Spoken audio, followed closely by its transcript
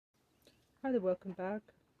Hi there, welcome back.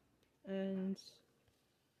 And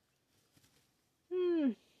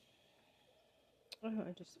I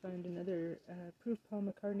just found another proof Paul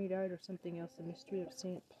McCartney died or something else. The Mystery of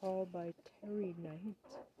St. Paul by Terry Knight.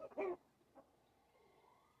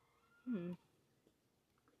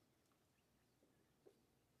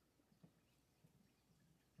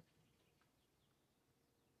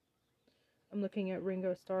 I'm looking at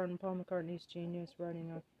Ringo Starr and Paul McCartney's genius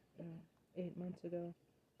writing off 8 months ago.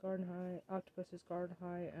 Garden High, Octopus's Garden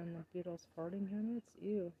High, and the Beatles' farting habits.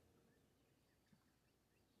 Ew.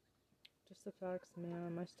 Just the facts,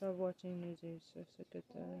 man. I stopped watching news. So sick at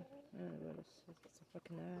that. It's a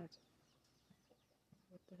fucking ad.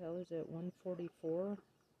 What the hell is it? 144?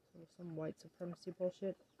 Some white supremacy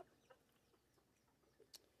bullshit.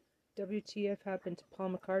 WTF happened to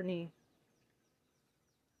Paul McCartney?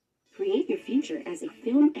 Create your future as a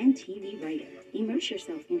film and TV writer. Immerse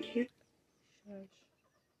yourself in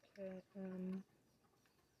Okay,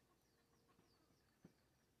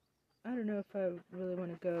 I don't know if I really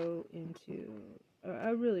want to go into.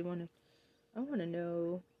 I want to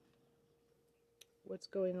know what's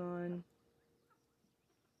going on.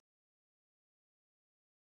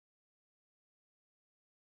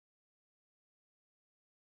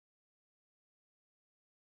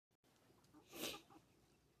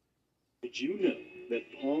 Did you know that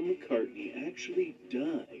Paul McCartney actually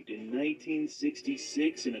died in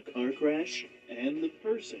 1966 in a car crash? And the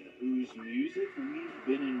person whose music we've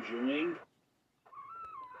been enjoying?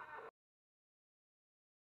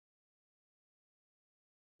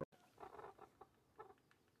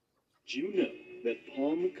 Did you know that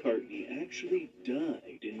Paul McCartney actually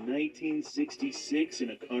died in 1966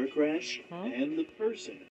 in a car crash? And the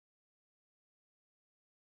person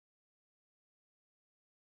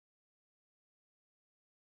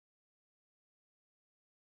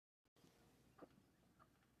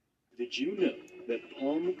Did you know that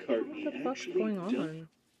Paul McCartney What the fuck's actually going died? on?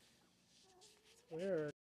 It's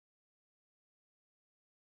weird.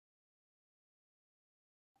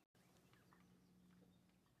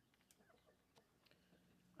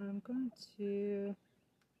 I'm going to.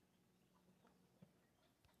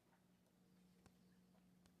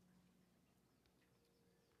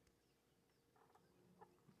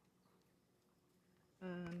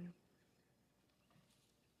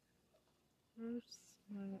 Where's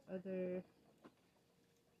my other.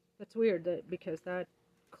 That's weird because that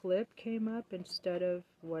clip came up instead of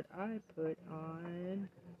what I put on.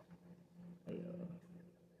 I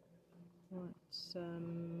want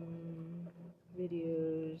some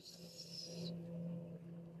videos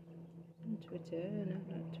on Twitter, no,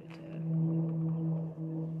 not Twitter.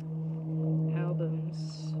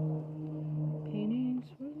 Albums, paintings.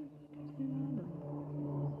 Where the fuck is the album?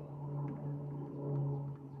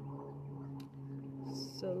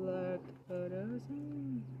 Select photos.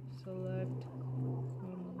 Select.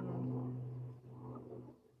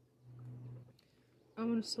 I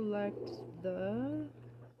want to select the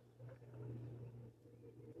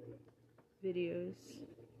videos.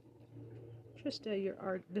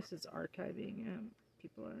 Trista, this is archiving.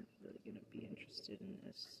 People aren't really going to be interested in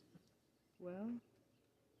this. Well,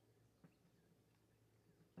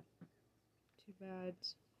 too bad.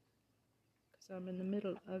 Because I'm in the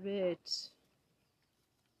middle of it.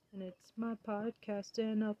 And it's my podcast,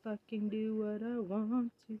 and I'll fucking do what I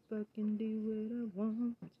want to. Fucking do what I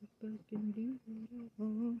want to. Fucking do what I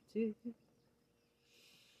want to.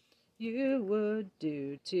 You would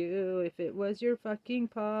do too if it was your fucking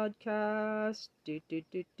podcast. Do do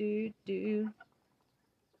do do do.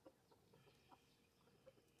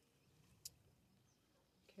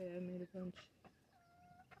 Okay, I made a bunch.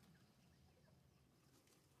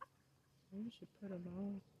 Maybe I should put them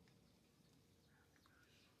all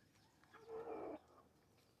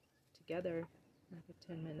together, like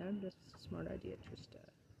a 10-minute. That's just a smart idea, Trista.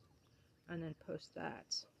 And then post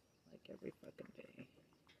that like every fucking day.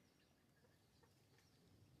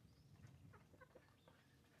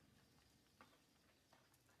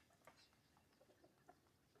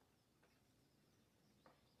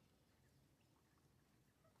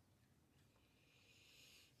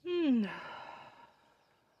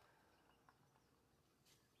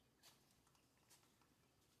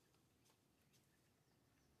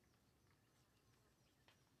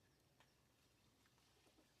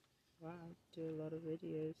 Wow, I do a lot of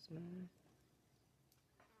videos, man.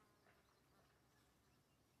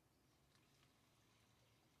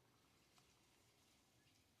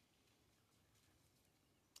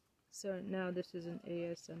 So now this is an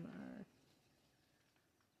ASMR.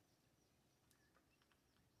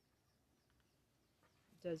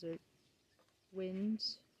 Desert wind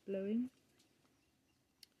blowing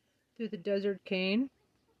Do the desert cane.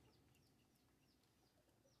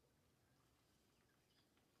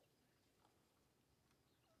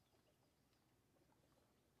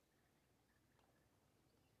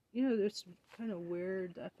 You know, it's kind of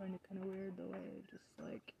weird. I find it kind of weird the way it just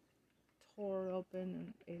like tore open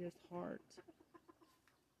and ate his heart.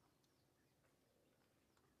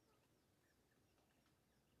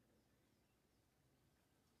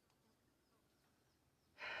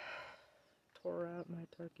 Tore out my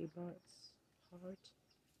turkey butt's heart.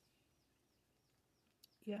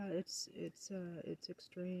 Yeah, it's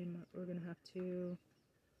extreme. We're gonna have to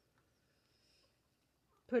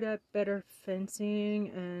put up better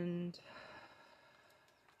fencing and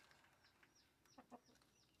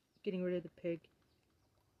getting rid of the pig,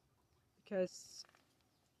 because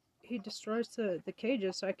he destroys the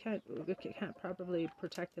cages, so we can't properly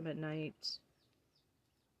protect them at night.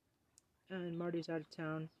 And Marty's out of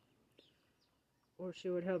town, or she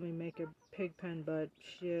would help me make a pig pen, but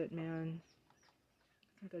shit, man, I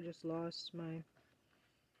think I just lost my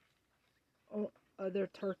other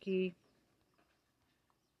turkey.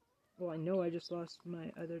 Well, I know I just lost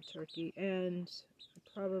my other turkey, and I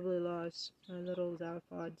probably lost my little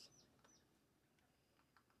Zaphods.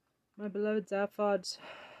 My beloved Zaphods.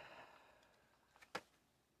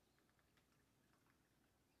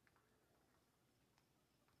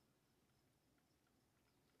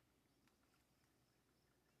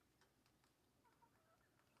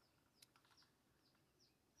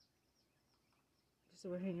 So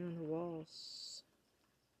we're hanging on the walls.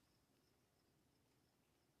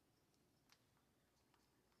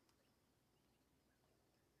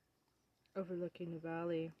 Overlooking the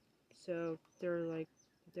valley. So they're like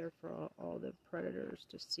there for all the predators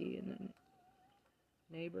to see in the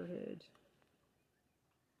neighborhood.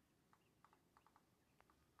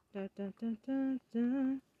 Da, da, da, da,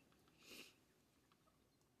 da.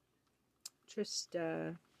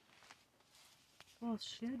 Trista. Well,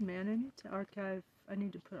 shit, man. I need to archive. I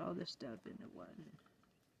need to put all this stuff into one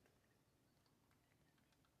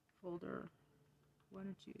folder. Why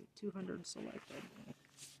don't you? 200 selected.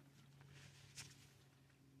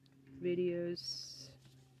 Videos.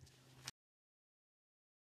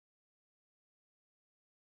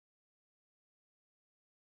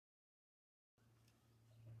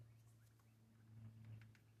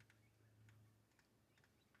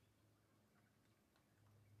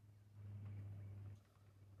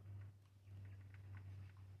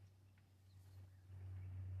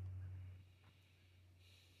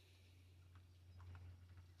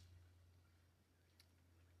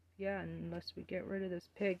 Yeah, unless we get rid of this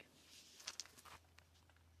pig.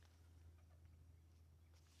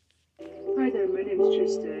 Hi there, my name's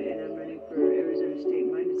Trista, and I'm running for Arizona State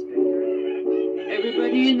Mine Inspector.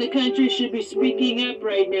 Everybody in the country should be speaking up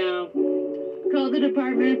right now. Call the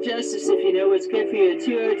Department of Justice if you know what's good for you.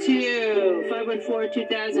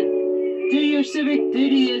 202-514-2000. Do your civic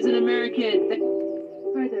duty as an American.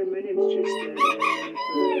 Hi there, my name's Trista, and I'm running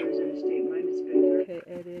for Arizona State Mine Inspector. Okay,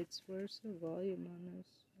 edits. Where's the volume on this?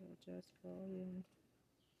 Adjust volume.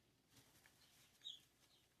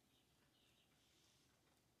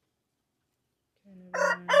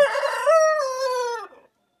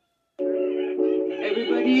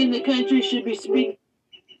 Everybody in the country should be speaking.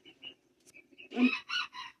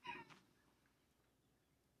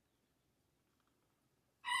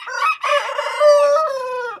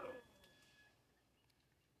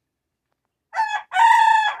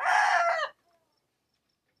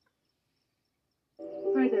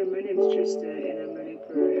 Hi there, my name is Trista, and I'm running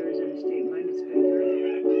for Arizona State Mine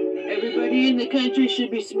Inspector. Everybody in the country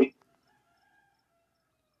should be speaking.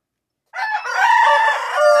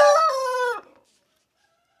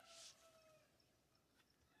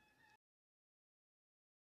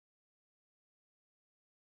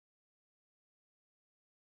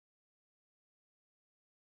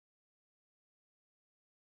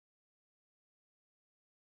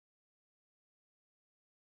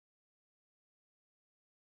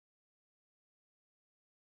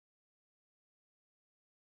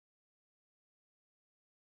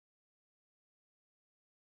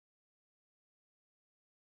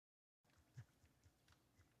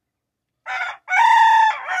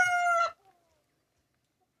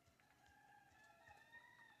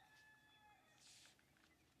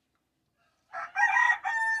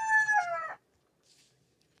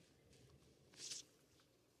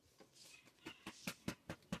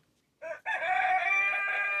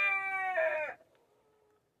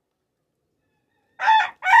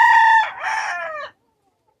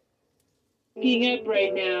 Up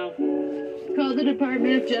right now. Call the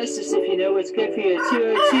Department of Justice if you know what's good for you.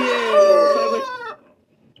 202.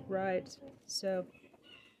 Right. So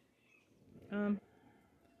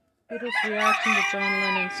Beatles' reaction to John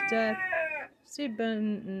Lennon's death. Steve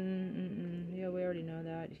Ben. Yeah, we already know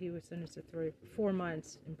that. He was sentenced to 4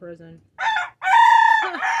 months in prison.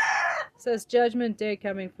 Says Judgment Day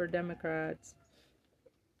coming for Democrats.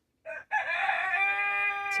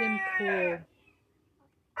 Tim Pool.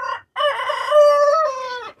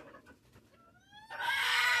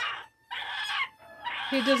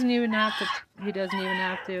 He doesn't even have to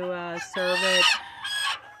serve it.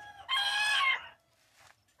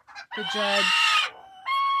 The judge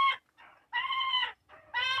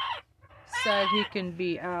said he can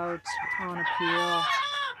be out on appeal.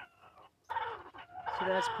 So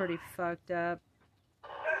that's pretty fucked up.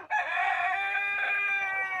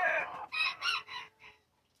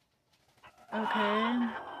 Okay.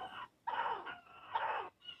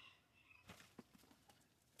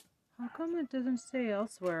 How come it doesn't say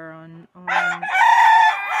elsewhere on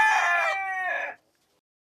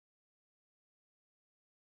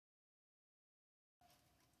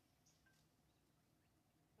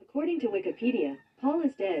According to Wikipedia, Paul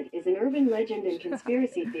is Dead is an urban legend and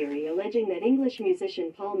conspiracy theory alleging that English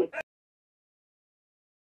musician Paul McCartney.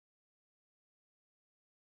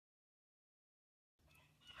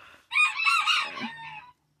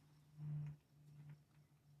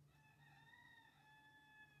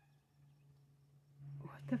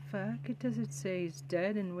 What the fuck? It doesn't say he's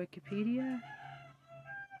dead in Wikipedia?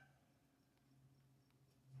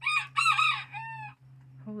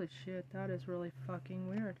 Holy shit, that is really fucking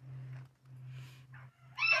weird.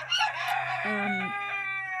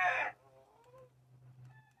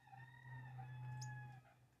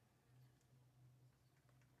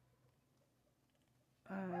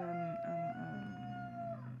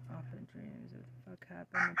 Often dreams of the fuck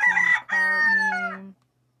happened to Paul McCartney.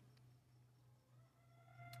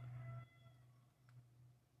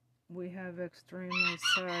 We have extremely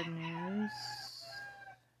sad news.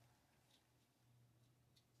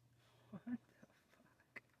 What the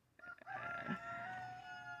fuck?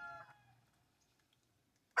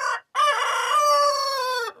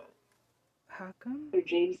 How come?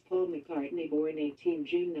 James Paul McCartney, born 18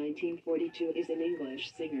 June 1942, is an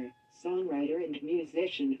English singer, songwriter, and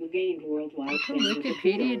musician who gained worldwide fame with the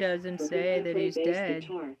Wikipedia Beatles, doesn't for say whom he that he's played bass dead.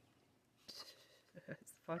 guitar.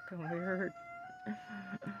 That's fucking weird.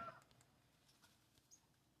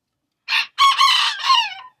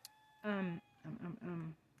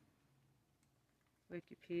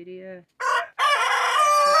 Wikipedia.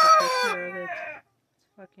 Take a picture of it. It's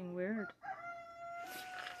fucking weird.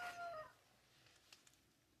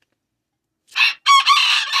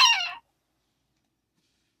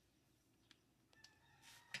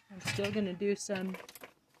 I'm still gonna do some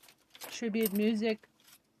tribute music.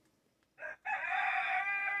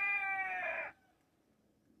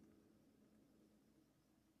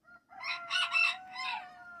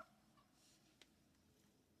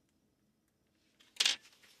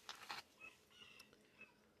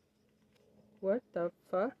 What the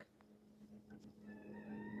fuck?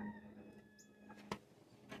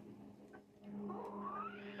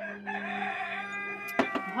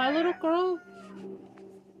 Hi, little girl.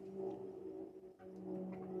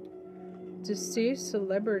 Deceased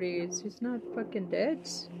celebrities. He's not fucking dead.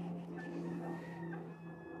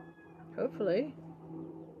 Hopefully.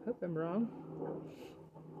 Hope I'm wrong.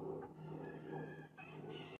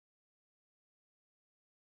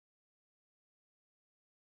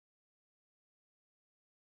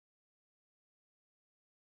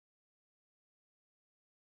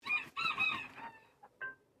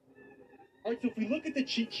 Alright, so if we look at the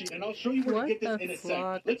cheat sheet, and I'll show you where What to get this the in a fuck?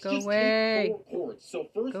 second. Let's Go just away. take 4 chords. So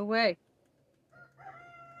first, Go away.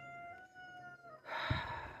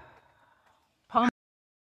 Palm.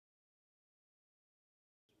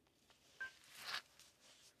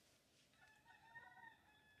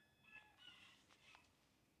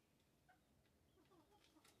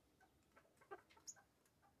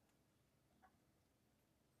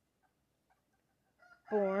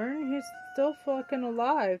 Born. He's still fucking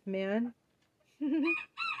alive, man.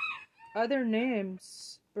 Other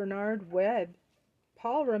names: Bernard Webb,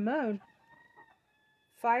 Paul Ramon,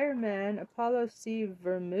 Fireman Apollo C.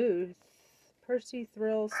 Vermouth, Percy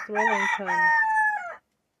Thrillington.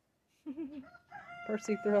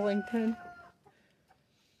 Percy Thrillington.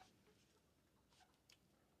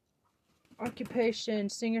 Occupation: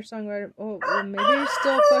 singer-songwriter. Oh, well, maybe he's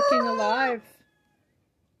still fucking alive.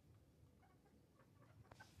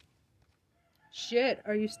 Shit,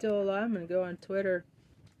 are you still alive? I'm gonna go on Twitter.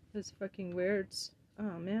 Those fucking weirds.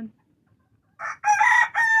 Oh, man.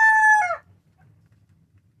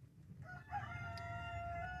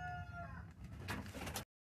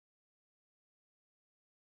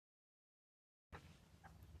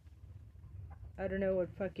 I don't know what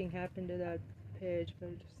fucking happened to that page, but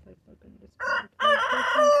it just like fucking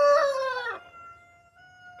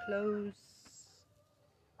close.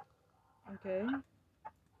 Okay.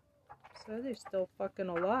 So they're still fucking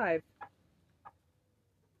alive.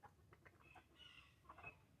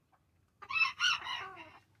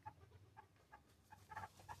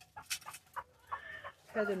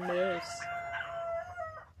 Heather Mills.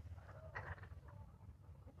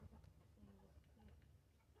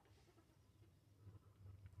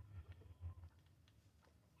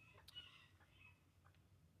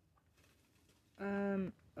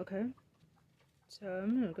 Okay. So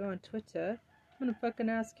I'm gonna go on Twitter. I'm gonna fucking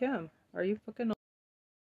ask him. Are you fucking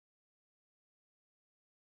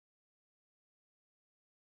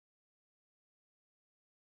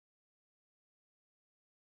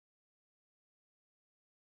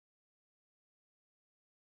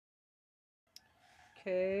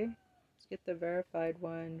okay? Let's get the verified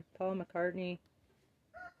one. Paul McCartney.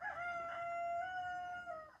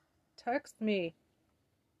 Text me.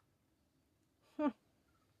 Huh.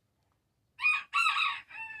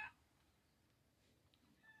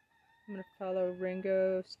 I'm gonna follow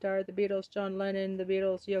Ringo Starr, the Beatles, John Lennon, the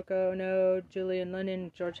Beatles, Yoko Ono, Julian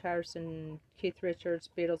Lennon, George Harrison, Keith Richards,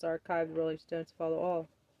 Beatles Archive, Rolling Stones. Follow all.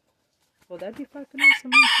 Well, that'd be fucking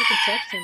awesome. I'm fucking texting.